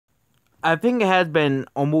I think it has been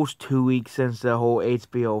almost 2 weeks since the whole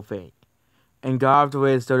HBO thing, and God of War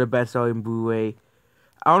is still the best-selling Blu-ray.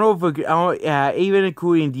 I don't know if I don't, yeah, even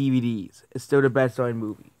including DVDs, it's still the best-selling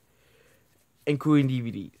movie, including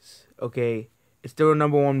DVDs. Okay, it's still the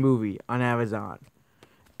 #1 movie on Amazon.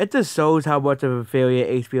 It just shows how much of a failure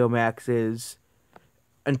HBO Max is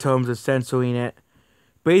in terms of censoring it.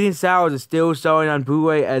 Blazing Saddles is still selling on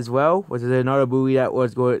Blu-ray as well, which is another movie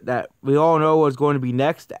that we all know was going to be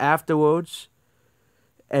next afterwards.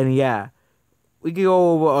 And yeah, we can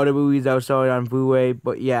go over other movies that were selling on Blu-ray,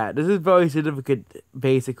 but yeah, this is very significant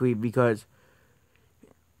basically because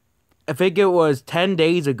I think it was 10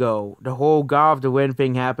 days ago the whole God of the Wind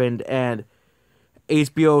thing happened and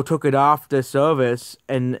HBO took it off the service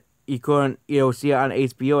and you couldn't see it on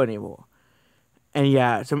HBO anymore. And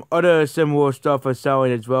yeah, some other similar stuff are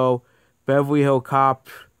selling as well. Beverly Hill Cop,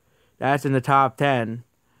 that's in the top 10.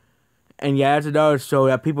 And yeah, that's another show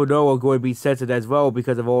that people know are going to be censored as well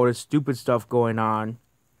because of all this stupid stuff going on.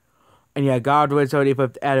 And yeah, God of the Wind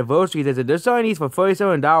 75th anniversary, they're selling these for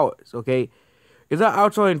 $37, okay? It's not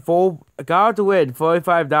outselling full, God of the Wind,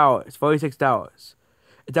 $45, $46.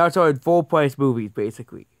 It's outselling full price movies,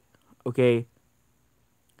 basically, okay?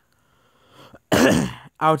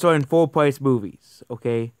 Outselling full price movies,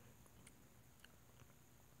 okay?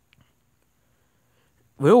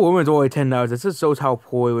 Little Women's only $10. This just shows how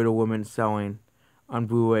poor Little Women's selling on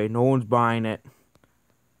Blu-ray. No one's buying it.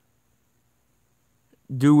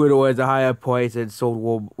 Doolittle has a higher price and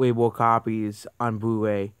sold way more copies on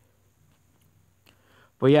Blu-ray.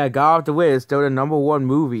 But yeah, God of the Wind is still the #1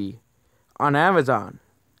 movie on Amazon.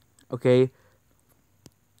 Okay?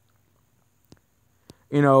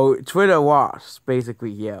 Twitter lost,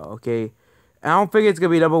 basically, yeah, okay? I don't think it's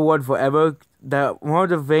gonna be #1 forever. One of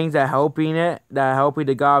the things that helping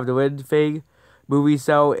the God of the Wind thing movie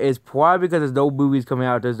sell is probably because there's no movies coming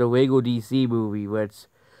out. There's the Lego DC movie, which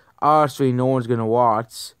honestly no one's gonna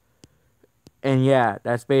watch. And yeah,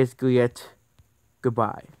 that's basically it.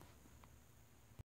 Goodbye.